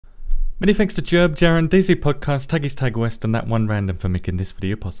Many thanks to Jerb, Jaren, DayZ Podcast, Taggies Tag West and that one random for making this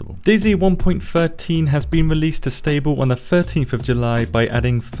video possible. DayZ 1.13 has been released to stable on the 13th of July by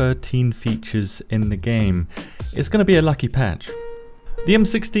adding 13 features in the game. It's going to be a lucky patch. The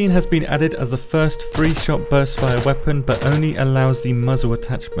M16 has been added as the first free-shot burst-fire weapon, but only allows the muzzle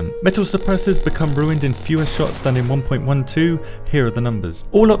attachment. Metal suppressors become ruined in fewer shots than in 1.12, here are the numbers.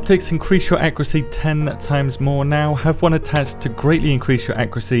 All optics increase your accuracy 10 times more now, have one attached to greatly increase your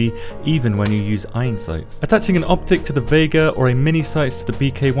accuracy even when you use iron sights. Attaching an optic to the Vega or a mini sights to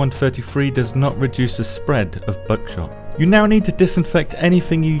the BK-133 does not reduce the spread of buckshot. You now need to disinfect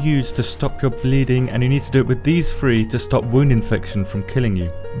anything you use to stop your bleeding, and you need to do it with these three to stop wound infection from killing you.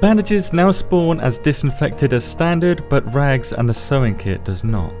 Bandages now spawn as disinfected as standard, but rags and the sewing kit does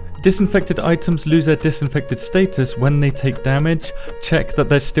not. Disinfected items lose their disinfected status when they take damage. Check that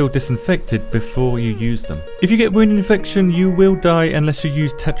they're still disinfected before you use them. If you get wound infection, you will die unless you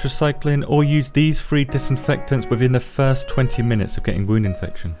use tetracycline or use these three disinfectants within the first 20 minutes of getting wound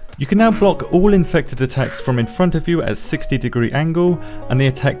infection. You can now block all infected attacks from in front of you at a 60-degree angle, and they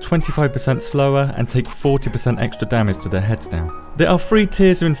attack 25% slower and take 40% extra damage to their heads now. There are 3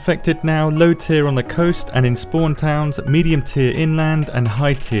 tiers of infected now: low tier on the coast and in spawn towns, medium tier inland, and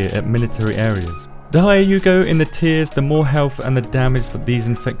high tier at military areas. The higher you go in the tiers, the more health and the damage that these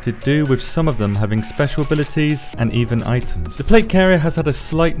infected do, with some of them having special abilities and even items. The plate carrier has had a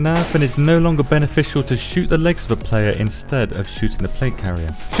slight nerf and is no longer beneficial to shoot the legs of a player instead of shooting the plate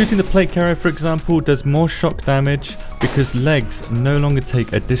carrier. Shooting the plate carrier, for example, does more shock damage because legs no longer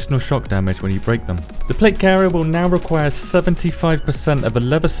take additional shock damage when you break them. The plate carrier will now require 75% of a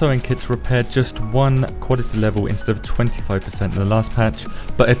leather sewing kit to repair just one quality level instead of 25% in the last patch,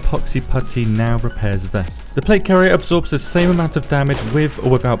 but epoxy putty now repairs vests. The plate carrier absorbs the same amount of damage with or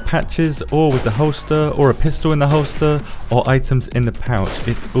without patches, or with the holster, or a pistol in the holster, or items in the pouch.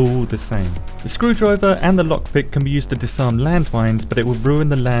 It's all the same. The screwdriver and the lockpick can be used to disarm landmines, but it will ruin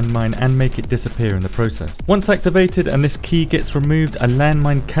the landmine and make it disappear in the process. Once activated and this key gets removed, a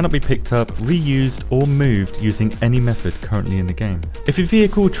landmine cannot be picked up, reused, or moved using any method currently in the game. If your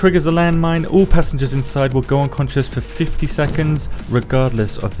vehicle triggers a landmine, all passengers inside will go unconscious for 50 seconds,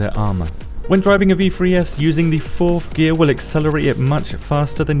 regardless of their armor. When driving a V3S, using the 4th gear will accelerate it much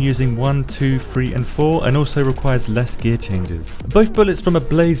faster than using 1, 2, 3 and 4, and also requires less gear changes. Both bullets from a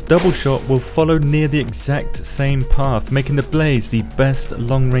Blaze double shot will follow near the exact same path, making the Blaze the best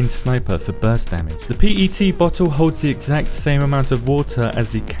long-range sniper for burst damage. The PET bottle holds the exact same amount of water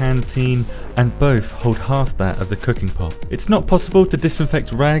as the canteen, and both hold half that of the cooking pot. It's not possible to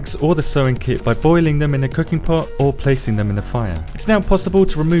disinfect rags or the sewing kit by boiling them in a cooking pot or placing them in the fire. It's now possible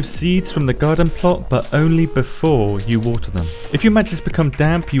to remove seeds from the garden plot, but only before you water them. If your matches become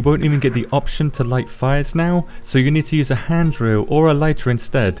damp, you won't even get the option to light fires now, so you need to use a hand drill or a lighter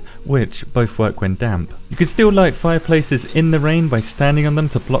instead, which both work when damp. You can still light fireplaces in the rain by standing on them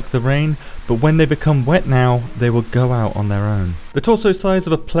to block the rain, but when they become wet now, they will go out on their own. The torso size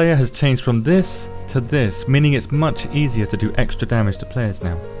of a player has changed from this to this, meaning it's much easier to do extra damage to players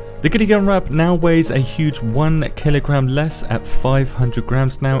now. The Giddy Gun Wrap now weighs a huge 1 kilogram less at 500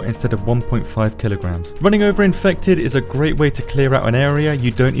 grams now instead of 1.5 kilograms. Running over infected is a great way to clear out an area.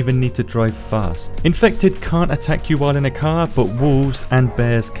 You don't even need to drive fast. Infected can't attack you while in a car, but wolves and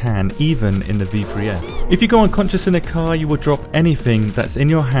bears can, even in the V3S. If you go unconscious in a car, you will drop anything that's in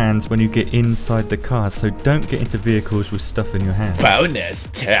your hands when you get inside the car, so don't get into vehicles with stuff in your hands. Bonus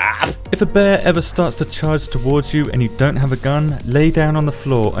tap! If a bear ever starts to charge towards you and you don't have a gun, lay down on the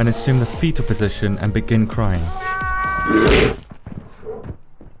floor and assume the fetal position and begin crying.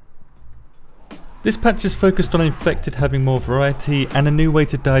 This patch is focused on infected having more variety and a new way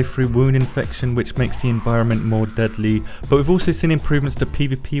to die through wound infection, which makes the environment more deadly, but we've also seen improvements to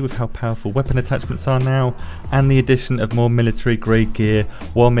PvP with how powerful weapon attachments are now, and the addition of more military grade gear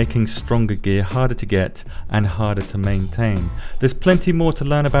while making stronger gear harder to get and harder to maintain. There's plenty more to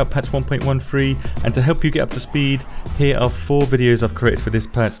learn about patch 1.13, and to help you get up to speed, here are 4 videos I've created for this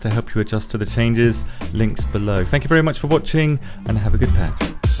patch to help you adjust to the changes, links below. Thank you very much for watching and have a good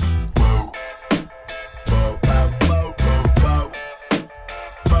patch.